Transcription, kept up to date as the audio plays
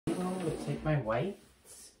take my weight.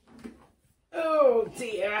 Oh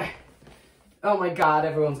dear. Oh my god,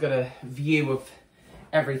 everyone's got a view of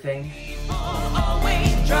everything. People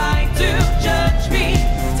always try to judge me.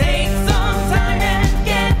 Take some time and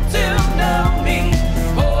get to know me.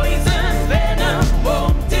 Poison venom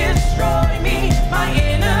won't destroy me. My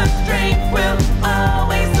inner strength will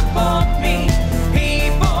always support me.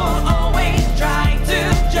 People always try to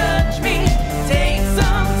judge me. Take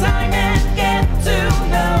some time and get to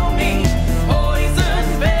know me.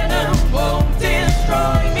 Poison venom won't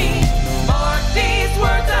destroy me. Mark these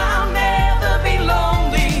words, I'll never be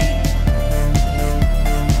lonely.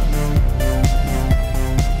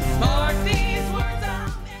 Mark these words, I'll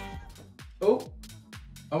never... Oh,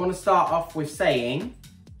 I want to start off with saying,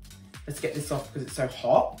 let's get this off because it's so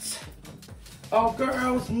hot. Oh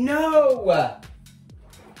girls, no!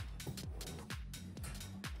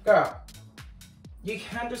 Girl, you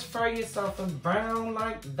can't just throw yourself around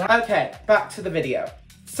like that. Okay, back to the video.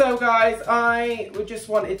 So guys, I just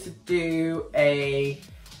wanted to do a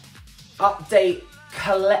update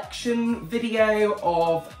collection video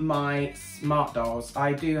of my smart dolls.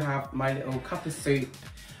 I do have my little cup of soup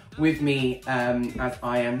with me as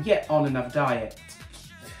I am yet on another diet,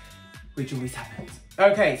 which always happens.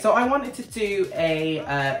 Okay, so I wanted to do a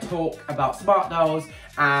talk about smart dolls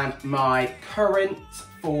and my current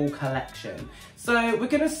fall collection. So we're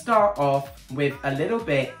gonna start off with a little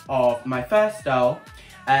bit of my first doll.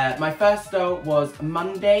 My first doll was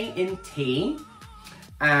Monday in Tea,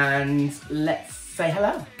 and let's say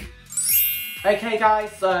hello. Okay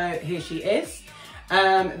guys, so here she is.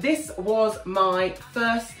 This was my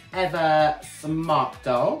first ever smart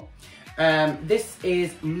doll. This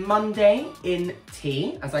is Monday in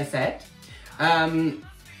Tea, as I said.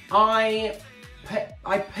 I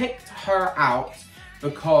picked her out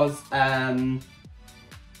because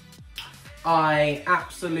I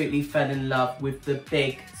absolutely fell in love with the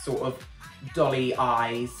big sort of dolly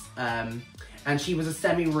eyes, and she was a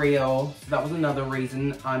semi-real, so that was another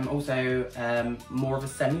reason. I'm also more of a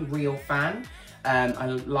semi-real fan. I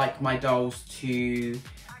like my dolls to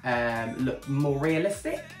look more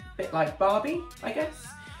realistic, a bit like Barbie, I guess.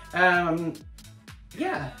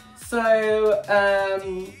 Yeah, so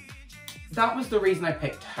that was the reason I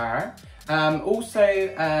picked her. Also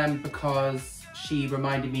because she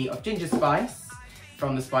reminded me of Ginger Spice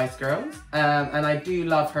from the Spice Girls, and I do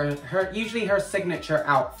love her. Usually her signature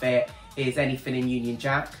outfit is anything in Union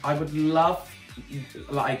Jack. I would love,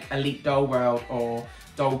 like Elite Doll World or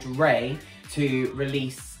Doll Ray, to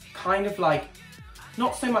release kind of like,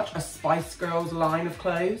 not so much a Spice Girls line of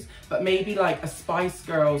clothes, but maybe like a Spice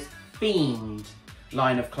Girls themed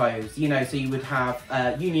line of clothes, you know, so you would have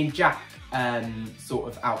Union Jack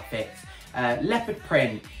sort of outfits, leopard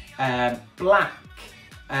print, black,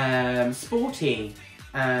 sporty,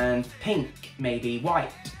 and pink, maybe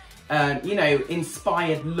white, you know,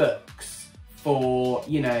 inspired looks for,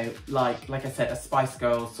 you know, like I said, a Spice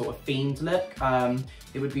Girls sort of themed look.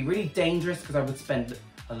 It would be really dangerous because I would spend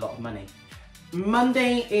a lot of money.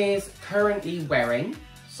 Monday is currently wearing,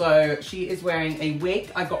 so she is wearing a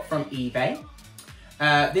wig I got from eBay.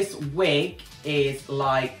 This wig is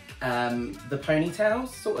like the ponytails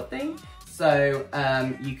sort of thing, so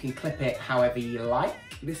you can clip it however you like.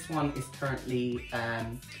 This one is currently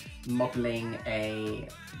modelling a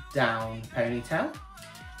down ponytail,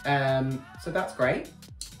 so that's great.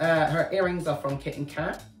 Her earrings are from Kit and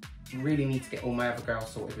Kat. Really need to get all my other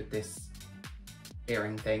girls sorted with this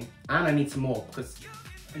earring thing, and I need some more because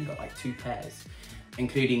I've only got like 2 pairs,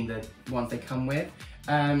 including the ones they come with.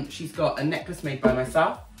 She's got a necklace made by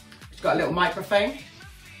myself. She's got a little microphone,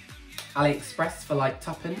 AliExpress for like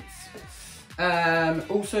tuppence.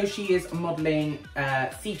 Also she is modelling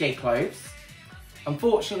CJ clothes.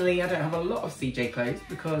 Unfortunately I don't have a lot of CJ clothes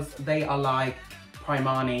because they are like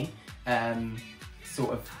Primani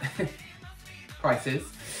sort of prices.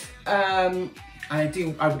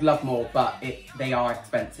 I would love more, but they are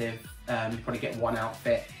expensive. You probably get one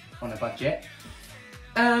outfit on a budget.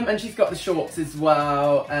 And she's got the shorts as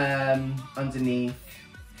well underneath,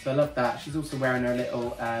 so I love that. She's also wearing her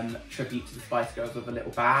little tribute to the Spice Girls with a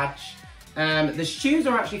little badge. The shoes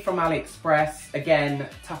are actually from AliExpress. Again,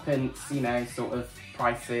 tuppence, you know, sort of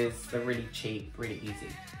prices. They're really cheap, really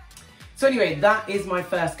easy. So anyway, that is my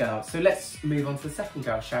first girl. So let's move on to the second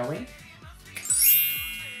girl, shall we?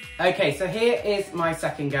 Okay, so here is my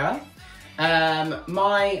second girl.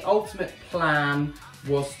 My ultimate plan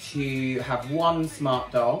was to have one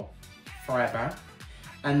smart doll forever,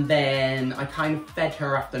 and then I kind of fed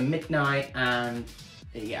her after midnight, and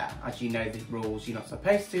yeah, as you know the rules, you're not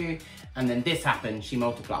supposed to, and then this happened, she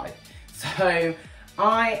multiplied. So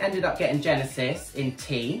I ended up getting Genesis in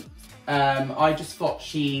tea. I just thought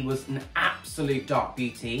she was an absolute dark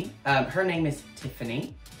beauty. Her name is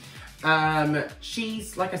Tiffany.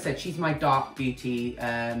 She's, like I said, she's my dark beauty.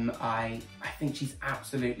 I think she's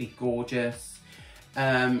absolutely gorgeous.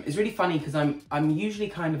 It's really funny because I'm usually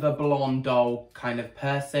kind of a blonde doll kind of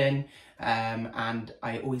person. And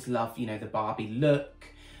I always love, you know, the Barbie look.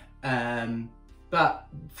 But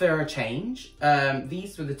for a change,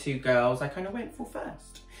 these were the two girls I kind of went for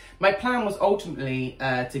first. My plan was ultimately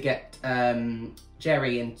to get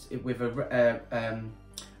Jerry with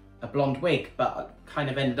a blonde wig, but I kind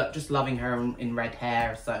of ended up just loving her in red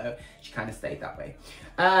hair, so she kind of stayed that way.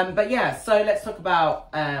 But yeah, so let's talk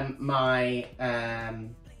about my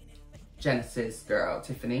Genesis girl,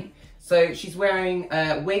 Tiffany. So she's wearing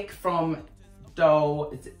a wig from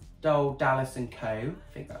Doll Dallas & Co. I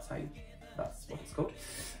think that's what it's called.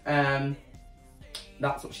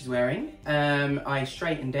 That's what she's wearing. I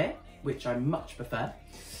straightened it, which I much prefer.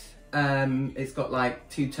 It's got like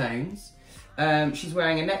 2 tones. She's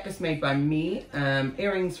wearing a necklace made by me,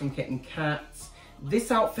 earrings from Kit & Kat. This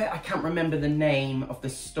outfit, I can't remember the name of the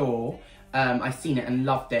store. I seen it and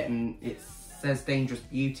loved it, and it says Dangerous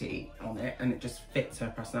Beauty on it, and it just fits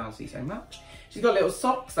her personality so much. She's got little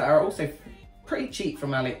socks that are also pretty cheap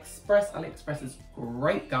from AliExpress. AliExpress is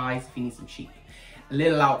great, guys, if you need some cheap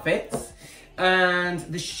little outfits. And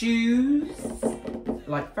the shoes,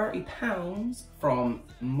 like £30 from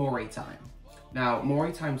Moritime. Now,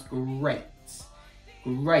 Moritime's great,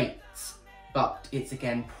 but it's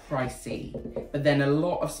again pricey. But then a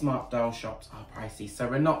lot of smart doll shops are pricey, so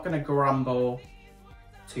we're not going to grumble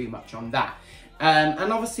too much on that.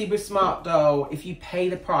 And obviously with smart doll, if you pay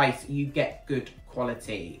the price, you get good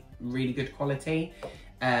quality, really good quality.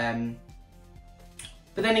 But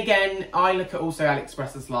then again, I look at also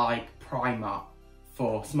AliExpress as like Primark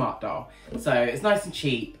for smart doll. So it's nice and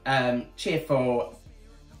cheap, cheerful,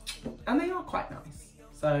 and they are quite nice.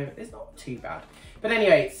 So it's not too bad. But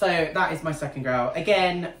anyway, so that is my second girl.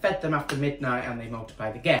 Again, fed them after midnight and they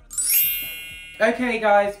multiplied again. Okay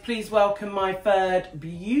guys, please welcome my third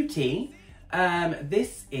beauty.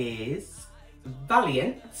 This is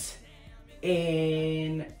Valiant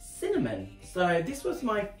in Cinnamon. So this was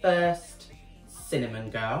my first Cinnamon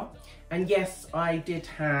girl. And yes, I did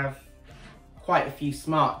have quite a few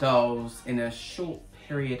smart dolls in a short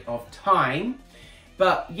period of time.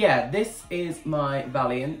 But yeah, this is my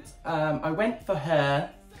Valiant. I went for her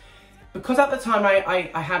because at the time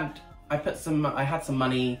I had some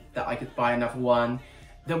money that I could buy another one.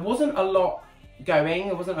 There wasn't a lot going.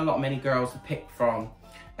 There wasn't many girls to pick from.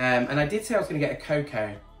 And I did say I was going to get a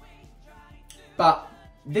Coco. But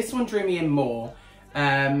this one drew me in more.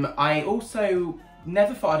 I also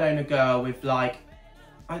never thought I'd own a girl with like,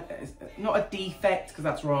 not a defect because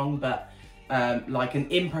that's wrong, but like an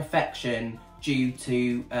imperfection due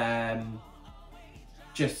to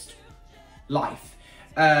just life.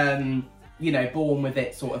 You know, born with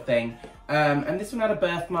it sort of thing. And this one had a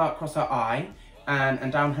birthmark across her eye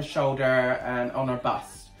and down her shoulder and on her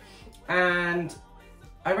bust. And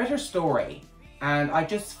I read her story and I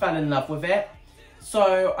just fell in love with it.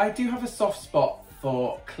 So I do have a soft spot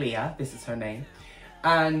for Clea, this is her name.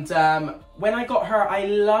 And when I got her, I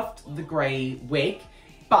loved the grey wig,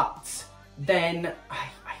 but then I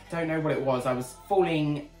don't know what it was. I was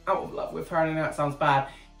falling out of love with her, and I know that sounds bad.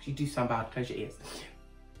 You do sound bad, close your ears.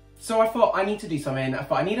 So I thought I need to do something. I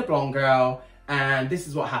thought I need a blonde girl, and this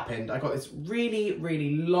is what happened. I got this really,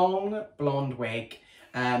 really long blonde wig.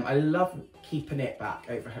 I love keeping it back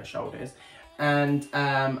over her shoulders. And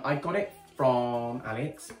I got it from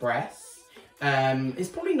AliExpress. It's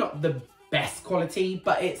probably not the best quality,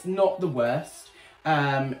 but it's not the worst.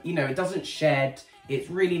 You know, it doesn't shed. It's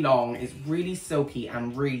really long, it's really silky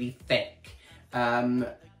and really thick.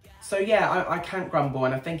 So yeah, I can't grumble,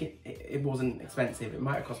 and I think it wasn't expensive. It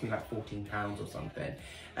might have cost me like £14 or something.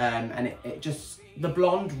 And it just, the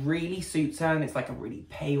blonde really suits her, and it's like a really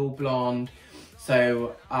pale blonde.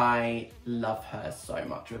 So I love her so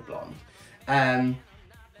much with blonde. And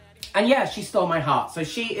yeah, she stole my heart. So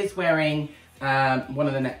she is wearing one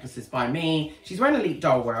of the necklaces by me. She's wearing Elite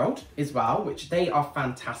Doll World as well, which they are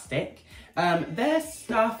fantastic. Their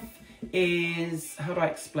stuff is, how do I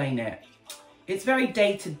explain it? It's very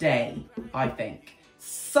day-to-day, I think.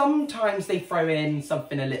 Sometimes they throw in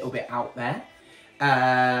something a little bit out there,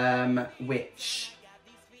 which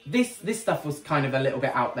this stuff was kind of a little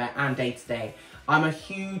bit out there and day-to-day. I'm a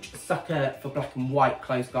huge sucker for black and white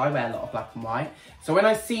clothes, guy. I wear a lot of black and white. So when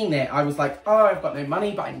I seen it, I was like, oh, I've got no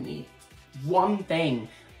money, but I need one thing.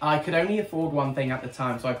 I could only afford one thing at the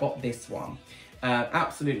time, so I bought this one.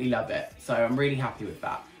 Absolutely love it. So I'm really happy with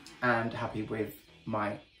that, and happy with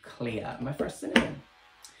my first cinnamon.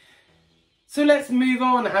 So let's move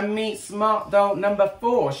on and meet Smart Doll number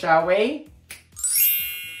 4, shall we?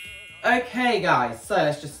 Okay guys, so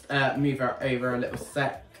let's just move her over a little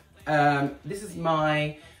sec. This is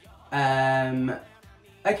my,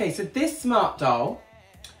 okay, so this Smart Doll,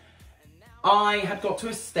 I had got to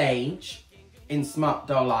a stage in Smart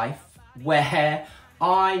Doll life where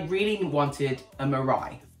I really wanted a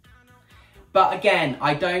Mirai. But again,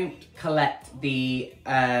 I don't collect the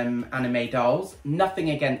anime dolls. Nothing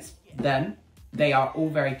against them. They are all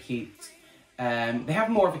very cute. They have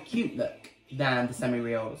more of a cute look than the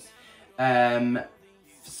semi-reals.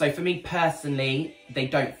 So for me personally, they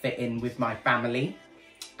don't fit in with my family,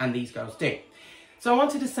 and these girls do. So I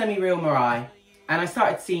wanted a semi-real Mirai, and I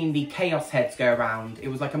started seeing the Chaos heads go around. It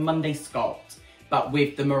was like a Monday sculpt, but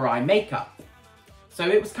with the Mirai makeup. So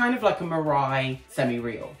it was kind of like a Mirai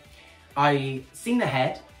semi-real. I seen the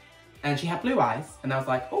head, and she had blue eyes, and I was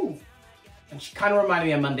like, oh. And she kind of reminded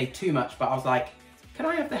me of Monday too much, but I was like, can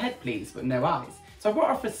I have the head please, but no eyes? So I brought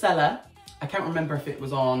her for seller. I can't remember if it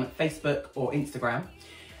was on Facebook or Instagram.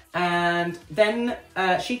 And then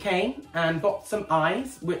she came and got some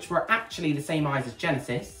eyes, which were actually the same eyes as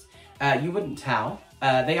Genesis. You wouldn't tell.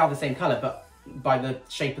 They are the same colour, but by the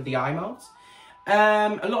shape of the eye molds.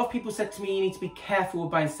 A lot of people said to me, you need to be careful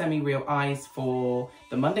with buying semi-real eyes for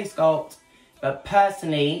the Monday sculpt. But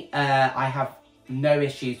personally, I have no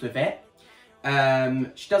issues with it.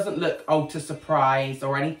 She doesn't look ultra surprised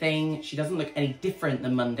or anything. She doesn't look any different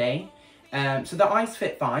than Monday. So the eyes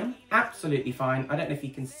fit fine, absolutely fine. I don't know if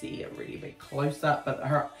you can see a really big close-up, but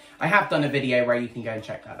I have done a video where you can go and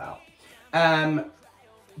check that out.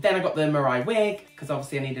 Then I got the Mirai wig, because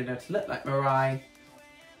obviously I needed her to look like Mirai.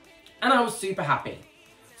 And I was super happy.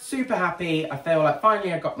 Super happy. I feel like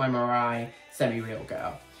finally I got my Mirai semi-real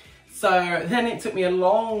girl. So then it took me a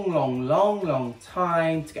long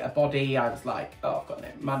time to get a body. I was like, oh, I've got no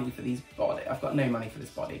money for these body. I've got no money for this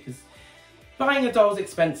body, because buying a doll's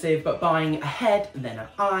expensive, but buying a head, and then her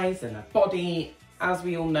eyes, and her body, as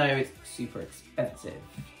we all know, it's super expensive.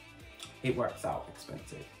 It works out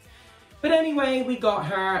expensive. But anyway, we got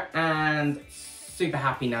her, and super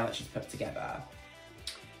happy now that she's put together.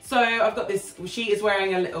 So I've got this, she is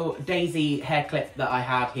wearing a little daisy hair clip that I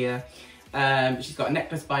had here. She's got a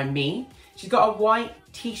necklace by me. She's got a white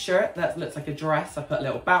t-shirt that looks like a dress. I put a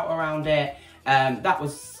little belt around it. That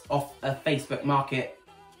was off a Facebook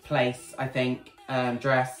Marketplace, I think,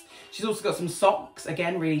 dress. She's also got some socks,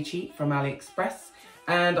 again, really cheap from AliExpress.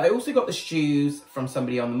 And I also got the shoes from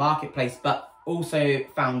somebody on the Marketplace, but also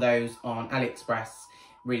found those on AliExpress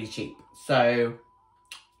really cheap. So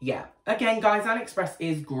yeah, again guys, AliExpress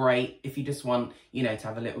is great if you just want, you know, to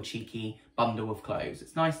have a little cheeky bundle of clothes.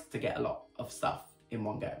 It's nice to get a lot of stuff in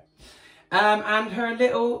one go. And her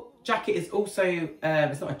little jacket is also,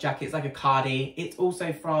 it's not a jacket, it's like a cardi. It's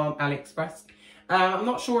also from AliExpress. I'm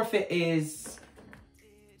not sure if it is,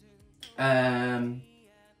 oh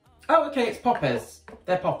okay, it's poppers.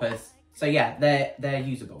 They're poppers. So yeah, they're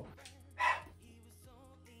usable.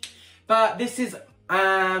 But this is,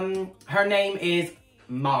 her name is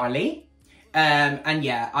Marley. And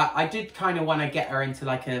yeah, I did kind of want to get her into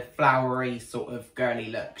like a flowery sort of girly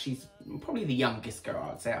look. She's probably the youngest girl,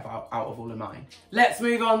 I'd say, out of all of mine. Let's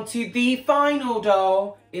move on to the final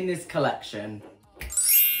doll in this collection.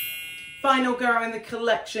 Final girl in the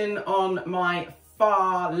collection on my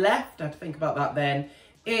far left, I had to think about that then,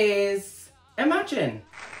 is Imagine.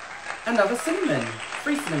 Another cinnamon.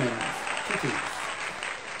 3 cinnamons. 2 teeth.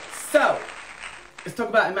 So, let's talk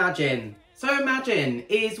about Imagine. So Imagine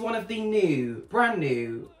is one of the brand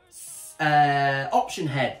new option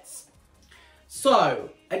heads.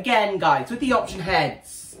 So, again guys, with the option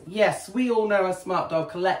heads, yes, we all know as Smart Doll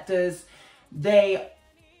collectors, they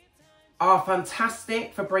are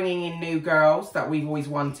fantastic for bringing in new girls that we've always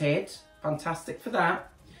wanted. Fantastic for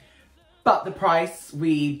that. But the price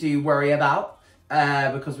we do worry about,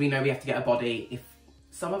 because we know we have to get a body. If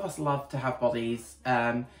some of us love to have bodies,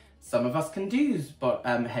 some of us can do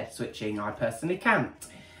head switching. I personally can't.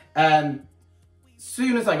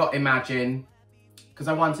 Soon as I got Imagine, because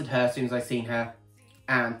I wanted her as soon as I seen her,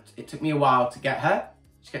 and it took me a while to get her.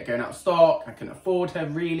 She kept going out of stock. I couldn't afford her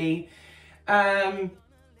really.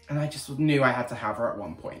 And I just knew I had to have her at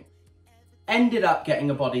one point. Ended up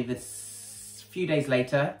getting a body this few days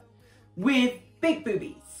later with big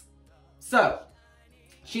boobies. So,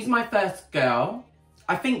 she's my first girl.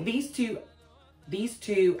 I think these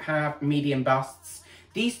two have medium busts.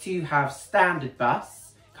 These two have standard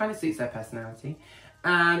busts. Kind of suits their personality.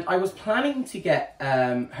 And I was planning to get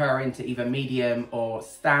her into either medium or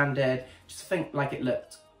standard. Just think like it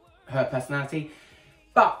looked her personality.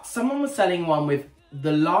 But someone was selling one with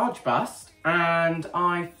the large bust, and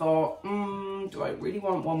I thought, do I really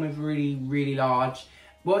want one with really, really large?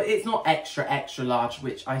 Well, it's not extra, extra large,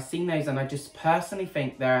 which I've seen those and I just personally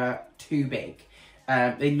think they're too big.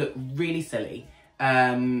 They look really silly.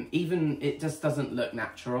 Even it just doesn't look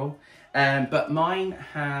natural. But mine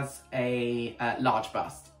has a large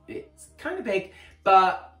bust. It's kind of big,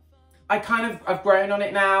 but I've grown on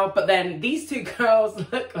it now. But then these two girls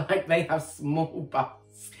look like they have small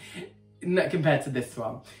busts compared to this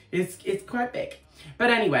one. It's quite big.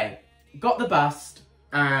 But anyway, got the bust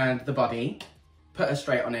and the body, put her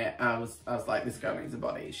straight on it. I was like, this girl needs a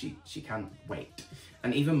body. She can't wait.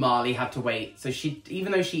 And even Marley had to wait. So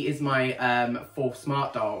even though she is my fourth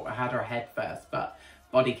smart doll, I had her head first, but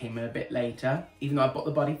body came in a bit later. Even though I bought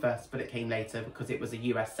the body first, but it came later because it was a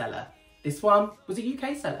US seller. This one was a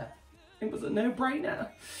UK seller. It was a no-brainer.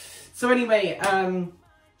 So anyway,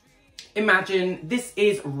 imagine this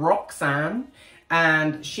is Roxanne,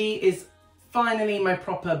 and she is finally my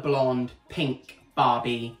proper blonde pink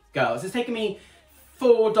Barbie girl. So it's taken me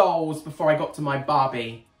 4 dolls before I got to my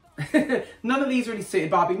Barbie. None of these really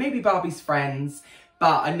suited Barbie. Maybe Barbie's friends,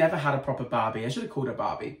 but I never had a proper Barbie. I should have called her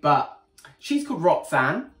Barbie, but she's called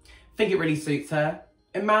Roxanne. I think it really suits her.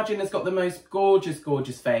 Imagine it's got the most gorgeous,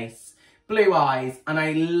 gorgeous face, blue eyes, and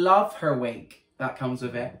I love her wig that comes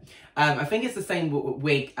with it. I think it's the same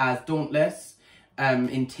wig as Dauntless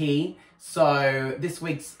in Tea. So this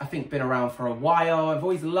wig's, I think, been around for a while. I've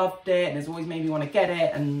always loved it, and it's always made me want to get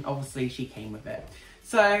it, and obviously she came with it.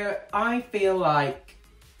 So I feel like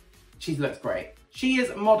she looks great. She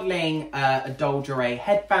is modelling a Dol Durée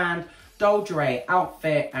headband, Dol Durée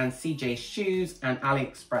outfit, and CJ shoes, and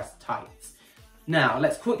AliExpress tights. Now,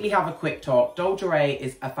 let's quickly have a quick talk. Dol Durée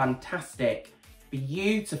is a fantastic,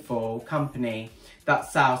 beautiful company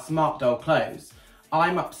that sells smart doll clothes.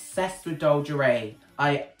 I'm obsessed with Dol Durée.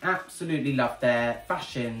 I absolutely love their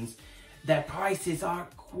fashions. Their prices are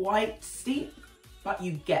quite steep, but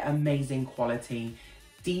you get amazing quality.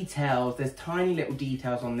 Details, there's tiny little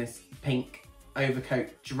details on this pink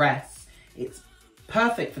overcoat dress. It's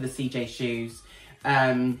perfect for the CJ shoes.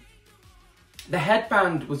 The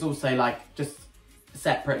headband was also like just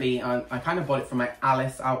separately. I kind of bought it from my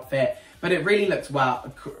Alice outfit, but it really looks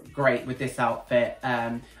great with this outfit.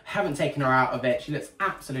 I haven't taken her out of it. She looks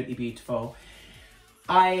absolutely beautiful.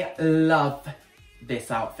 I love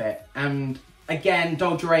this outfit, and again,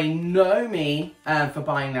 Dol Durée know me for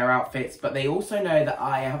buying their outfits, but they also know that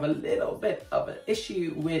I have a little bit of an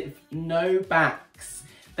issue with no backs.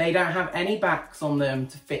 They don't have any backs on them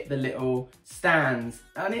to fit the little stands,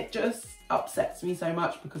 and it just upsets me so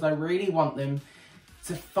much because I really want them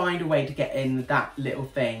to find a way to get in that little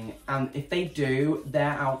thing. And if they do,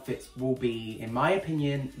 their outfits will be, in my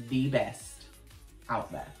opinion, the best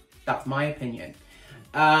out there. That's my opinion.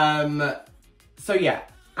 So yeah.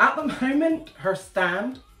 At the moment, her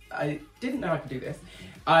stand, I didn't know I could do this.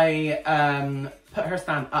 I put her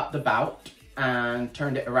stand up the bout and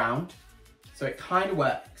turned it around. So it kind of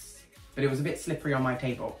works, but it was a bit slippery on my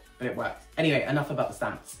table, but it works. Anyway, enough about the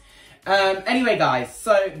stands. Anyway, guys,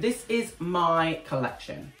 so this is my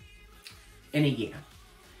collection in a year.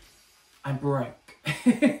 I'm broke.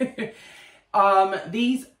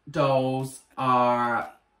 These dolls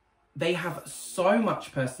they have so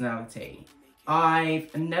much personality.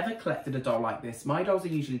 I've never collected a doll like this. My dolls are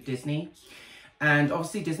usually Disney, and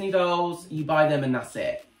obviously Disney dolls, you buy them and that's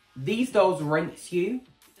it. These dolls rinse you.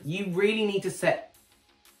 You really need to set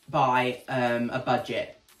by a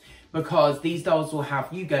budget, because these dolls will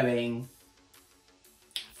have you going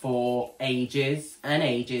for ages and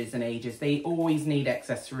ages and ages. They always need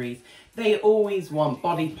accessories. They always want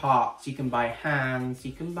body parts. You can buy hands,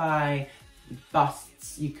 you can buy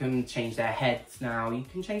busts, you can change their heads now, you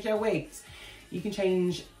can change their wigs. You can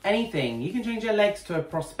change anything. You can change their legs to a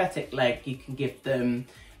prosthetic leg. You can give them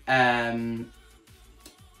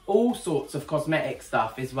all sorts of cosmetic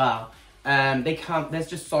stuff as well. There's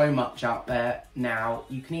just so much out there now.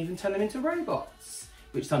 You can even turn them into robots,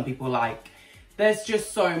 which some people like. There's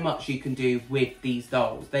just so much you can do with these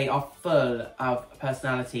dolls. They are full of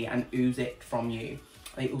personality and ooze it from you.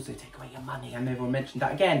 They also take away your money. I never mentioned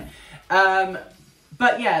that again.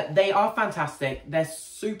 But yeah, they are fantastic. They're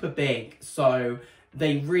super big, so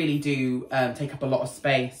they really do take up a lot of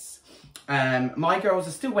space. My girls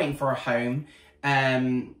are still waiting for a home. I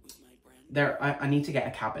need to get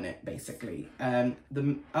a cabinet, basically. At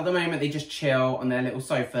the moment, they just chill on their little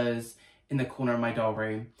sofas in the corner of my doll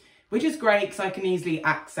room, which is great because I can easily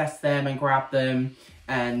access them and grab them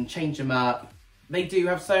and change them up. They do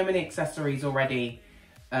have so many accessories already.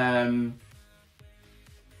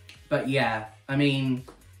 But yeah, I mean,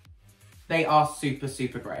 They are super,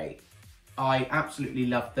 super great. I absolutely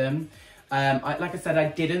love them. Like I said, I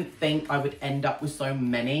didn't think I would end up with so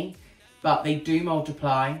many, but they do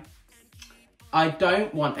multiply. I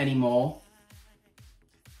don't want any more,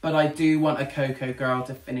 but I do want a Coco girl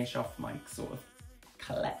to finish off my sort of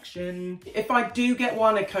collection. If I do get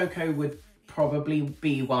one, a Coco would probably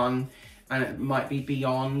be one, and it might be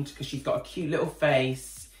Beyond, because she's got a cute little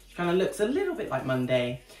face. She kind of looks a little bit like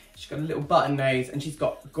Monday. She's got a little button nose, and she's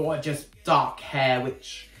got gorgeous dark hair,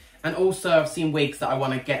 and also I've seen wigs that I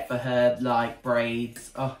want to get for her, like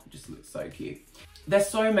braids. Oh, it just looks so cute. There's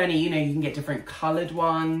so many, you know, you can get different coloured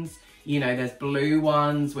ones. You know, there's blue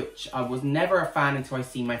ones, which I was never a fan until I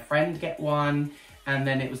seen my friend get one. And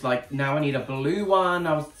then it was like, now I need a blue one.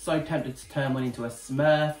 I was so tempted to turn one into a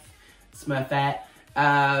Smurfette.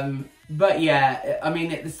 But yeah, I mean,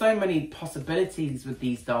 there's so many possibilities with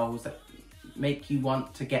these dolls that make you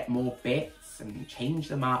want to get more bits and change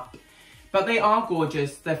them up. But they are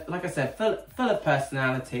gorgeous. They're, like I said, full of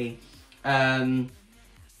personality. And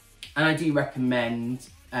I do recommend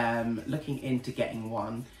looking into getting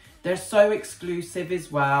one. They're so exclusive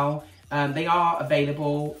as well. They are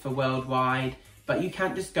available for worldwide, but you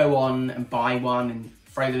can't just go on and buy one and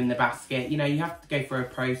throw them in the basket. You know, you have to go through a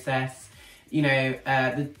process. You know,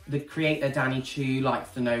 the creator, Danny Chu,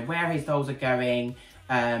 likes to know where his dolls are going,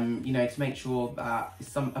 you know, to make sure that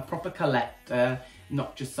it's a proper collector,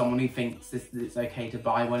 not just someone who thinks it's okay to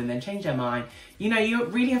buy one and then change their mind. You know, you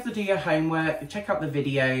really have to do your homework, check out the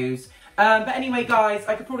videos. But anyway, guys,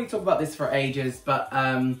 I could probably talk about this for ages, but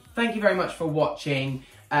thank you very much for watching.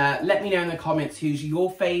 Let me know in the comments who's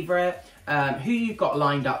your favourite, who you've got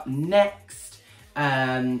lined up next.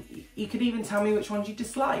 You could even tell me which ones you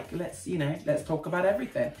dislike. Let's talk about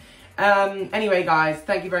everything. Anyway, guys,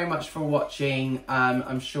 thank you very much for watching.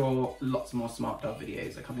 I'm sure lots more Smart Doll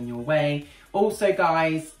videos are coming your way. Also,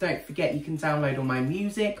 guys, don't forget you can download all my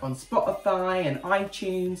music on Spotify and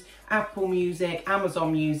iTunes, Apple Music,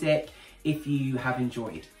 Amazon Music, if you have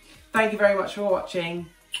enjoyed. Thank you very much for watching.